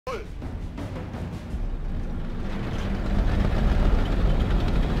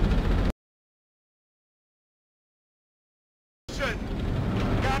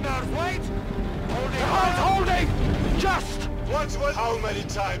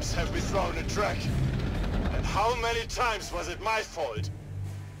times have we thrown a track? And how many times was it my fault?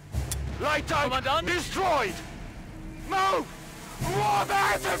 Light tank destroyed! Move! War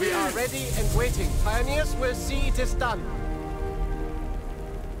the We are ready and waiting. Pioneers will see it is done.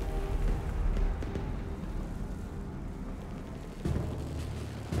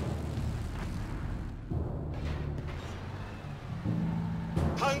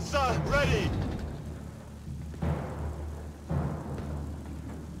 Panzer ready!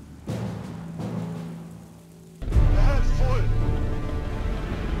 Ahead full!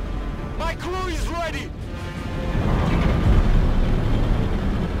 My crew is ready!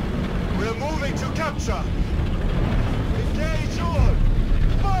 We're moving to capture! Engage all!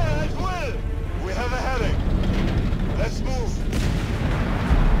 Fire at will! We have a heading! Let's move!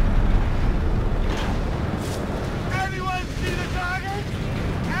 Anyone see the target?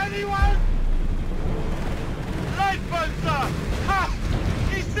 Anyone? Light Panzer! Ha!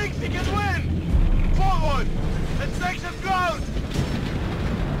 He thinks he can win! Forward! Let's take some ground!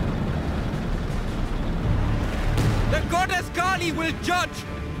 The goddess Kali will judge!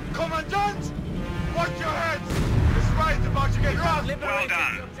 Commandant! Watch your heads! This fight's about to get rough! Well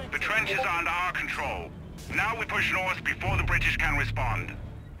done. The trenches are under our control. Now we push north before the British can respond.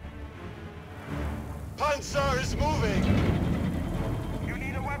 Panzer is moving! You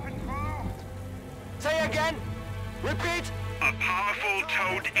need a weapon, crew? Say again! Repeat! A powerful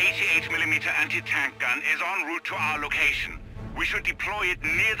towed 88mm anti-tank gun is en route to our location. We should deploy it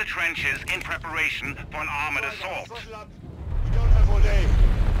near the trenches in preparation for an armored assault. We don't have all day.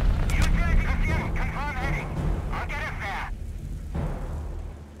 You take the fuel. Confirm heading. I'll get us there.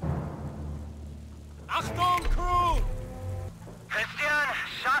 Achtung, crew! Christian,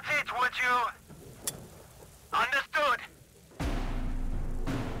 shut it, would you? Understood.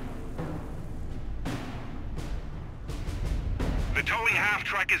 The towing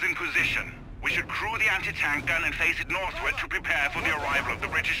half-track is in position. We should crew the anti-tank gun and face it northward to prepare for the arrival of the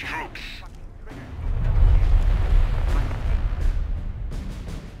British troops.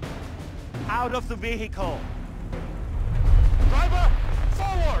 Out of the vehicle! Driver,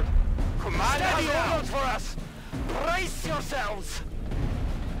 forward! Command has orders for us! Brace yourselves!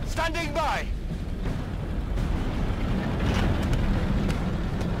 Standing by!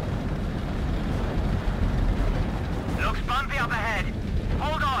 Looks bumpy up ahead.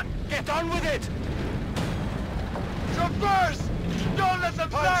 Hold on. Get on with it! Chauffeurs! Don't let them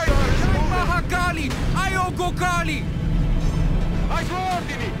fly! Mahakali! Ayogo Kali! I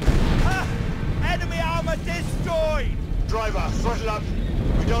coordinate! Ha! Enemy armor destroyed! Driver, throttle up!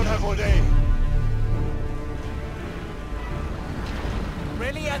 We don't have all day!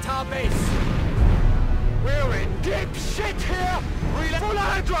 Really at our base. We're in deep shit here! Full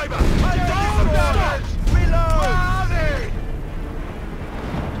ahead, driver! Stop! Reload! Where are they?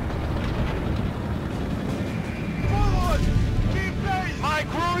 Forward! Keep pace! My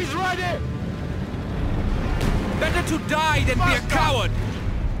crew is ready! Better to die than be a coward!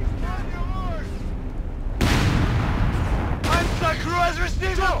 On your horse! Panzer crew has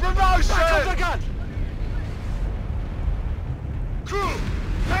received a promotion! Back up the gun! Crew,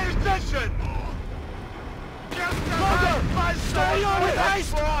 pay attention! Mother! Stay on with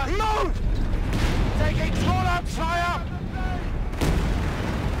haste! Load! Taking full-up fire!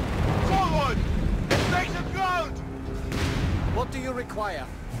 Forward! Let's take the ground! What do you require?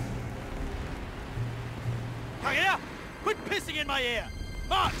 Come here! Quit pissing in my ear!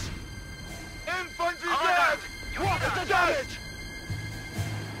 March! Infantry dead! What is the damage?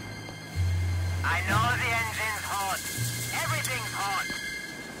 I know the engine's hot. Everything's hot.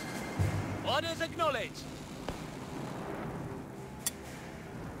 Orders acknowledged!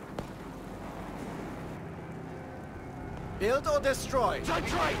 Build or destroy?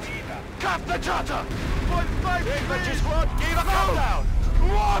 That's right! Cap the chatter! Infantry squad, give a countdown!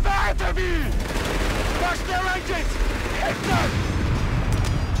 War the enemy! Bash their engines! Hit them!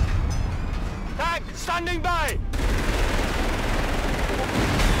 Tank, standing by!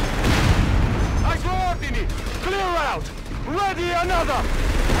 Nice coordinate! Clear out! Ready another!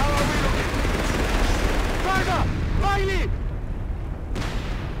 How are we looking? Driver! Miley!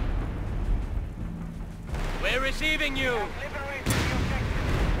 We're receiving you!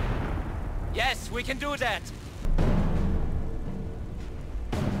 Yes, we can do that!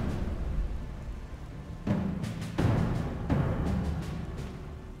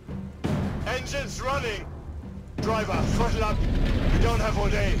 Engines running! Driver, throttle up! We don't have all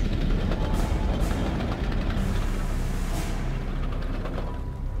day!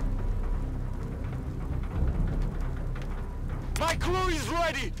 My crew is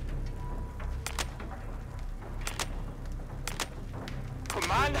ready!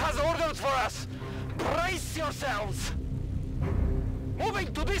 Command has orders for us! Brace yourselves!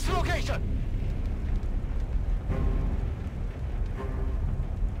 Moving to this location!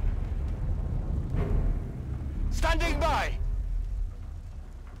 Standing by!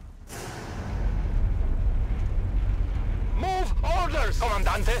 Move orders,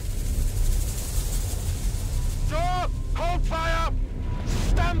 Commandante! Draw! Hold fire!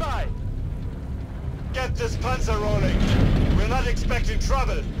 Stand by! Get this panzer rolling! We're not expecting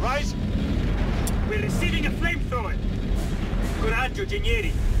trouble, right? We're receiving a flamethrower. Coraggio,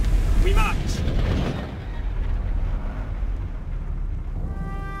 Genieri. We march.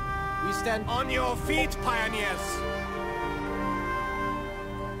 We stand on your feet, pioneers!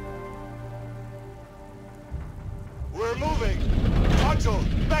 We're moving! Otto,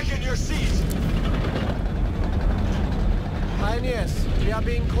 back in your seat! Pioneers, we are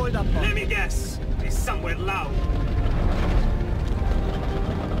being called upon. Let me guess. It's somewhere loud.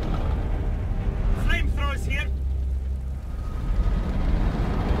 Flamethrowers here.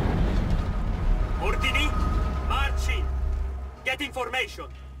 Ordini, march in. Get information.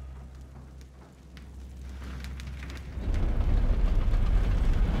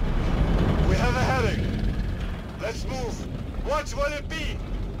 We have a heading. Let's move. What will it be?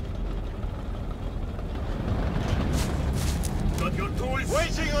 Got your tools?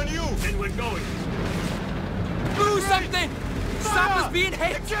 Waiting on you! Then we're going. Do something! Something's being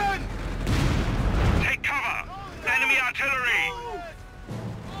hit! Again! Take cover! Enemy artillery!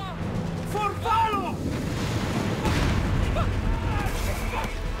 For follow!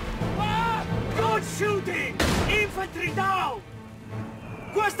 Good shooting! Infantry down!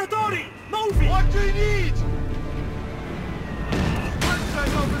 Guastatori, moving! What do you need?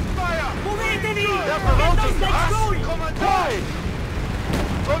 Panzers open fire! Muovetevi! They're Get those promoting legs us! going! Commandant!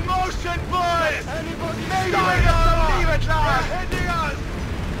 Promotion, boys! Anybody maybe we get some leave at last! They're hitting us!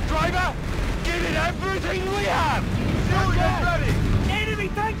 Driver, give it everything we have! Get ready! Enemy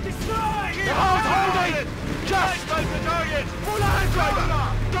tank destroyed! Keep holding! Just like the target! Full ahead, driver!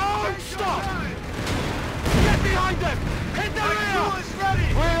 Don't stop! Get behind them! Hit the rear! Is ready!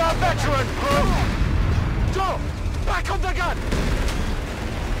 We're a veteran, crew! Joe, back on the gun!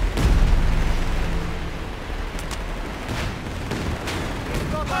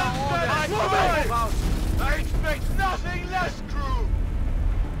 I expect nothing less, crew!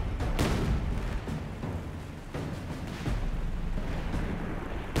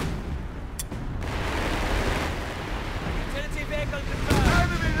 Utility vehicle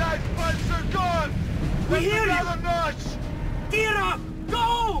confirmed. Enemy light funds are gone! We hear you! Another notch! Gear up!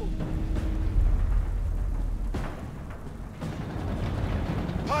 Go!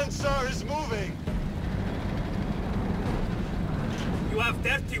 Panzer is moving! You have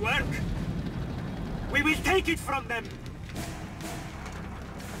dirty work. We will take it from them.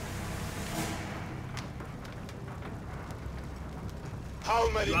 How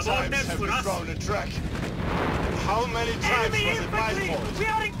many You have times orders have for we us? thrown a track? How many times Enemy was it my infantry! fault? We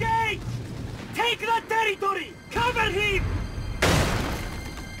are engaged! Take that territory! Cover him!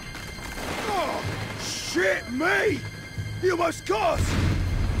 Oh, shit, me! You must cost!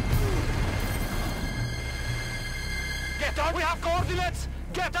 Get on! We have coordinates!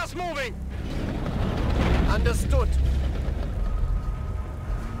 Get us moving! Understood.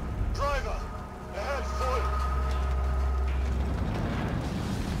 Driver, ahead full!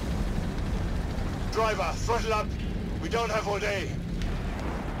 Driver, throttle up! We don't have all day!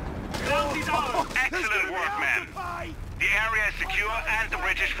 Ground is ours! Excellent work, men. The area is secure and the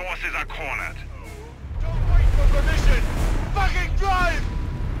British forces are cornered. Don't wait for permission! Fucking drive!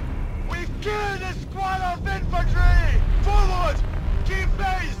 We've killed a squad of infantry! Forward! Keep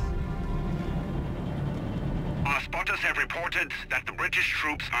pace! Our spotters have reported that the British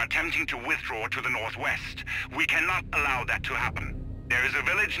troops are attempting to withdraw to the northwest. We cannot allow that to happen. There is a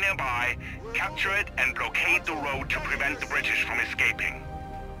village nearby. Capture it and blockade the road to prevent the British from escaping.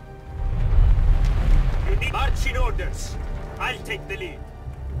 Marching orders. I'll take the lead.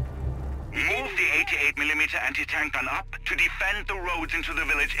 Move the 88mm anti-tank gun up to defend the roads into the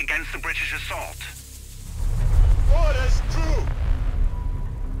village against the British assault. Orders, crew!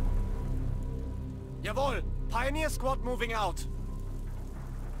 Jawohl! Pioneer squad moving out.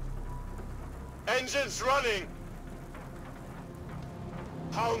 Engines running!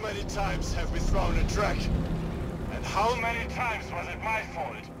 How many times have we thrown a track? And how many times was it my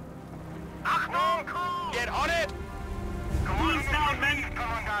fault? Achtung! Get on it! Tools down, men!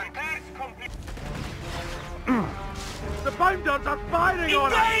 The binders are firing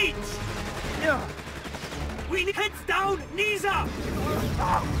on us! Engage! We need heads down, knees up!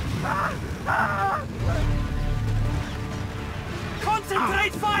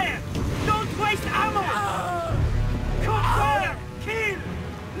 Concentrate fire! Don't waste ammo! Cut fire! Kill!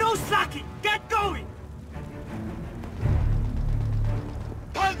 No slacking! Get going!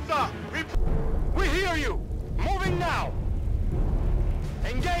 Panzer! We hear you! Moving now!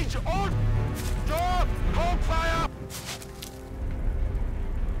 Engage all... Door! Hold fire!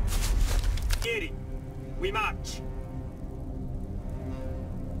 Get it! We march!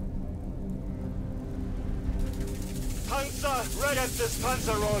 Panzer, ready. Get this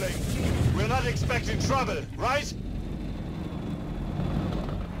panzer rolling! We're not expecting trouble, right?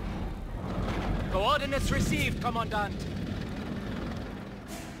 Coordinates received, Commandant.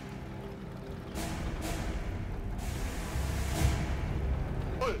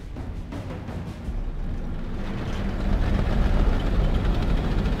 Pull!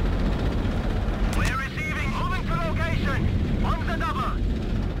 We're receiving. Moving to location. On the double.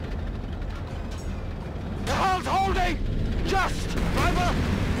 The hull's holding! Just! Driver!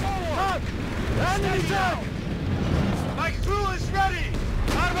 Forward! Enemy down! My crew is ready!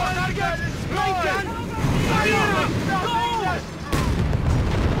 Armor target! Lincoln! Fire! Go!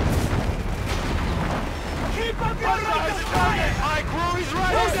 Keep up your fire! My crew is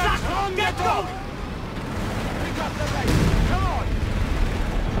ready! No slack! Get going! We got the base! Come on!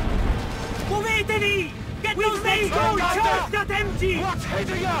 Muovetevi! Get those legs going! Charge that MG! What's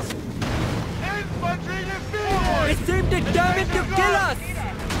hitting us? Infantry defeated! They seem determined to kill us!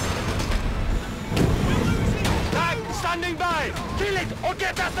 Tank standing by! Kill it or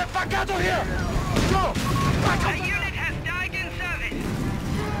get us the fuck out of here! Go! Back A up! unit has died in service.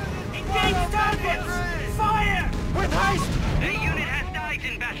 Engage targets! Fire! With haste! A unit has died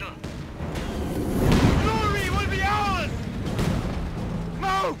in battle. Glory will be ours!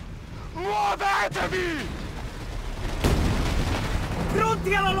 Move! More the enemy!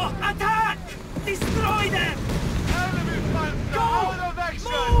 Pronti alla lotta! Attack! Destroy them! Enemy panzer Go! out of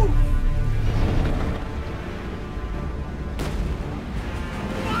action! Move!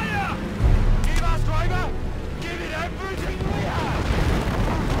 Fire! Give us, driver! Give it everything we have!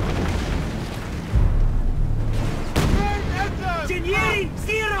 Bring engine! Genieri!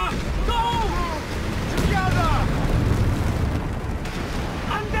 Zira! Go! Together!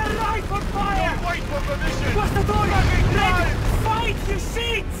 Under rifle fire! Don't wait for permission! Guastatori! Fucking Ready! drive! Fight, you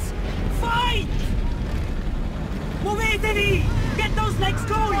shits! Fight! Muovetevi! Get those legs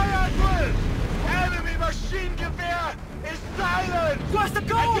going! Fire at will! Enemy machine gewehr is silent! Guasta,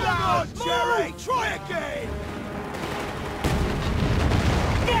 go! Come on, Jerry! Try again!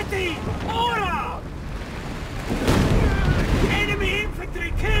 Getty! Ora! Enemy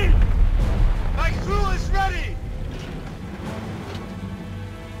infantry killed! My crew is ready!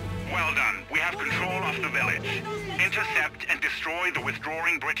 Well done. We have control of the village. Intercept and destroy the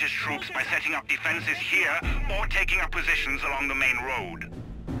withdrawing British troops by setting up defenses here or taking up positions along the main road.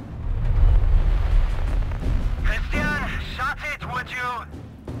 Christian, shut it, would you?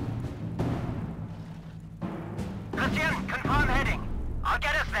 Christian, confirm heading. I'll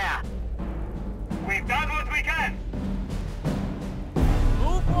get us there. We've done what we can.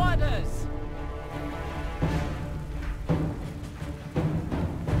 Move orders!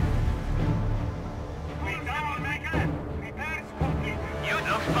 We've done what we can. Repairs completed. You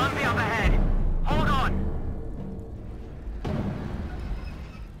look bumpy up ahead. Hold on.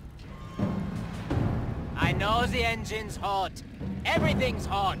 I know the engine's hot. Everything's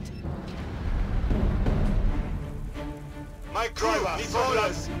hot. My crew needs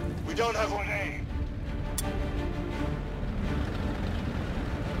orders! We don't have one.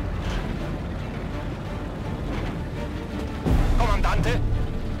 Comandante!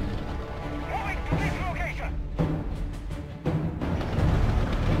 Moving to this location.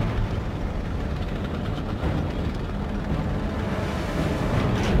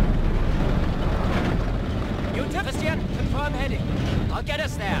 You took Christian, confirm heading. I'll get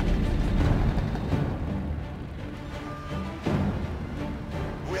us there.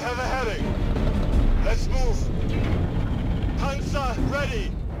 We have a heading. Let's move. Panzer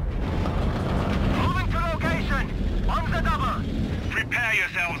ready. Moving to location. On the double. Prepare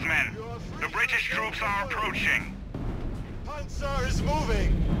yourselves, men. The British troops are approaching. Panzer is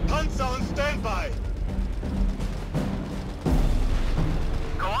moving. Panzer on standby.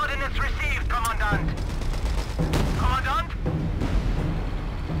 Coordinates received, Commandant. Commandant?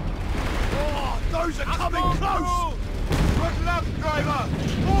 Oh, those are coming close! Good luck, driver!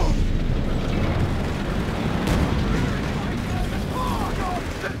 Move!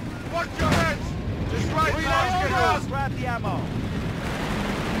 Watch your heads! This right flank! Grab the ammo!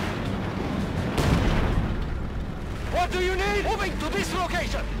 What do you need? Moving to this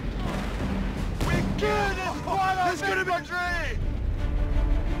location! We killed this squad of infantry!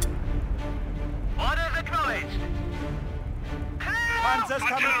 Panzer's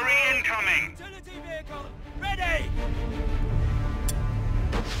coming. Artillery incoming! Utility vehicle, ready!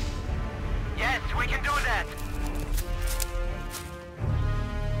 Yes, we can do that.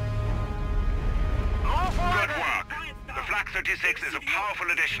 Move forward. Good work. The Flak 36 is a powerful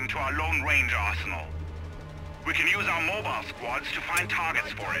addition to our long range arsenal. We can use our mobile squads to find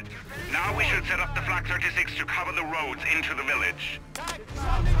targets for it. Now we should set up the Flak 36 to cover the roads into the village. Grab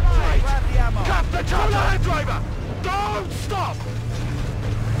the ammo. Cut the chopper, driver! Don't stop!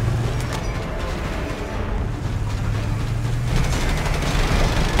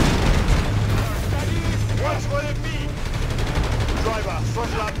 Watch for the beat! Driver,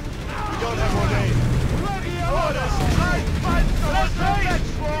 throttle up. We don't have more day. Orders!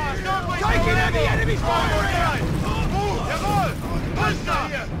 Taking heavy enemy fire! Move! Jawohl! Panzer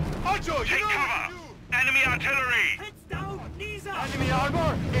here! Ocho, Take cover! Enemy artillery! Heads down, knees up! Enemy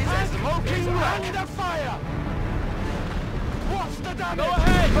armor is a smoking wreck! Under fire! What's the damage? Go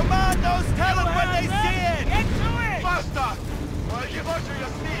ahead! Commandos, tell them when they see it! Get to it! Faster! Well, you watch your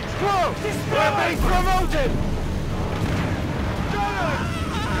speed! Whoa! We're being promoted! General!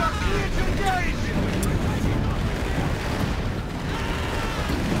 You're clear to engage!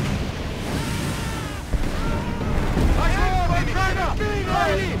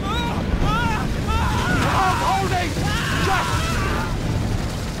 Ready! I'm holding! Just!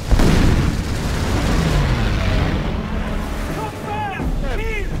 Confirm!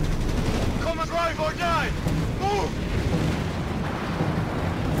 Kill! Come and drive or die! Move!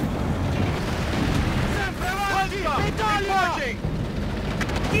 Reporting!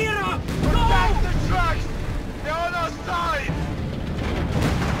 Gear up! Back Go! the trucks! They're on our side!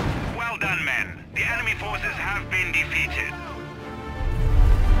 Well done, men. The enemy forces have been defeated.